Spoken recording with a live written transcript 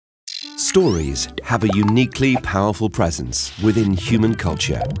Stories have a uniquely powerful presence within human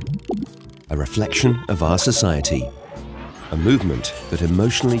culture, a reflection of our society, a movement that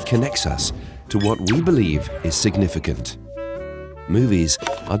emotionally connects us to what we believe is significant. Movies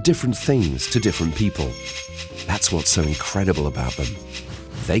are different things to different people. That's what's so incredible about them.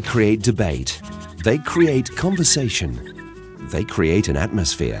 They create debate, they create conversation, they create an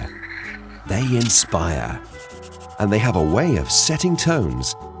atmosphere, they inspire, and they have a way of setting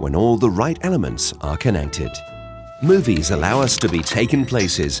tones when all the right elements are connected. Movies allow us to be taken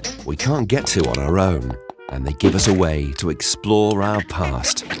places we can't get to on our own, and they give us a way to explore our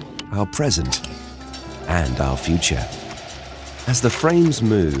past, our present, and our future. As the frames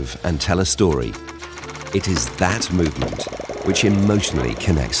move and tell a story, it is that movement which emotionally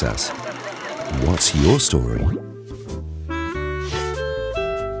connects us. What's your story?